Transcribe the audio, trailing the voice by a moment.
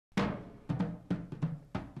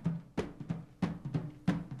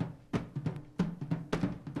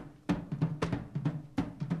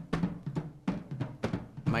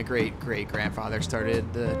My great-great-grandfather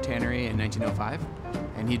started the tannery in 1905,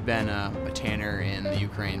 and he'd been a tanner in the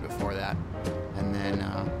Ukraine before that. And then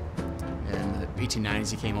in the 1890s,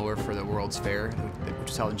 he came over for the World's Fair, which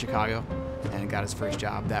was held in Chicago, and got his first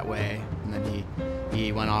job that way. And then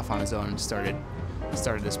he went off on his own and started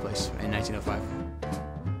this place in 1905.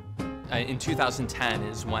 In 2010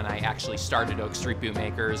 is when I actually started Oakstreet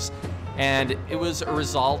Bootmakers, and it was a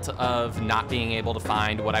result of not being able to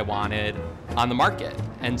find what I wanted on the market.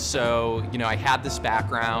 And so, I had this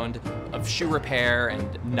background of shoe repair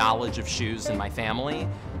and knowledge of shoes in my family.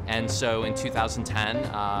 And so in 2010,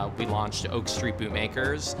 we launched Oakstreet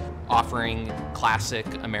Bootmakers, offering classic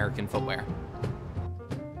American footwear.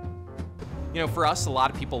 For us, a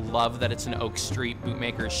lot of people love that it's an Oakstreet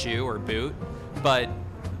Bootmakers shoe or boot, but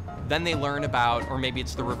then they learn about, or maybe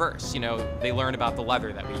it's the reverse, they learn about the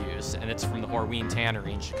leather that we use, and it's from the Horween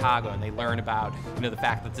tannery in Chicago, and they learn about, the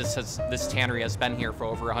fact that this tannery has been here for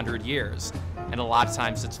over 100 years. And a lot of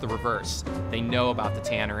times it's the reverse. They know about the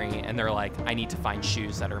tannery, and they're like, I need to find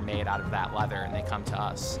shoes that are made out of that leather, and they come to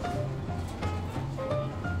us.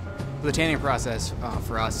 The tanning process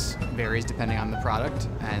for us varies depending on the product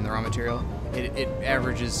and the raw material. It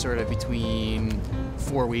averages sort of between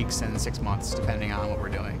 4 weeks and 6 months, depending on what we're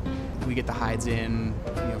doing. We get the hides in,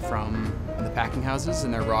 from the packing houses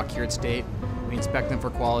in their raw cured state. We inspect them for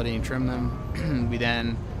quality and trim them. We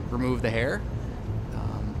then remove the hair,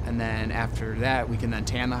 and then after that, we can then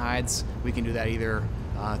tan the hides. We can do that either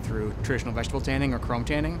through traditional vegetable tanning or chrome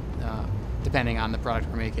tanning, depending on the product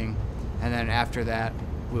we're making. And then after that,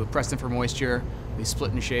 we'll press them for moisture. We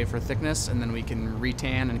split and shave for thickness, and then we can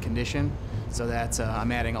retan and condition. So that's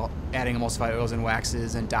I'm adding emulsified oils and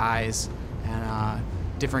waxes and dyes and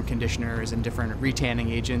different conditioners and different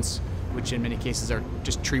retanning agents, which in many cases are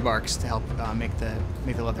just tree barks to help make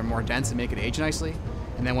the leather more dense and make it age nicely.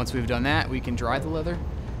 And then once we've done that, we can dry the leather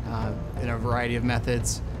in a variety of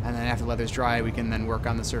methods. And then after the leather's dry, we can then work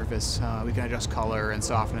on the surface. We can adjust color and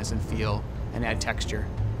softness and feel and add texture.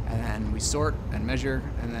 And then we sort and measure,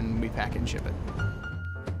 and then we pack it and ship it.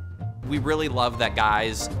 We really love that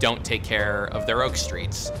guys don't take care of their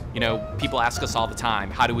Oakstreets. People ask us all the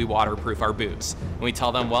time, how do we waterproof our boots? And we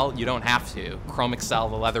tell them, well, you don't have to. Chrome Excel,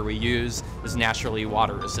 the leather we use, is naturally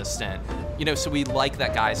water resistant. So we like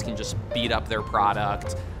that guys can just beat up their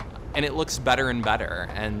product, and it looks better and better.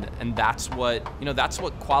 And that's what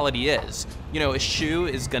quality is. A shoe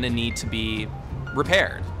is gonna need to be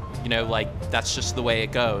repaired. That's just the way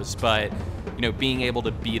it goes. But being able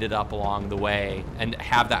to beat it up along the way and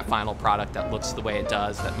have that final product that looks the way it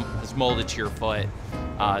does, that is molded to your foot,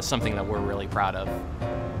 is something that we're really proud of.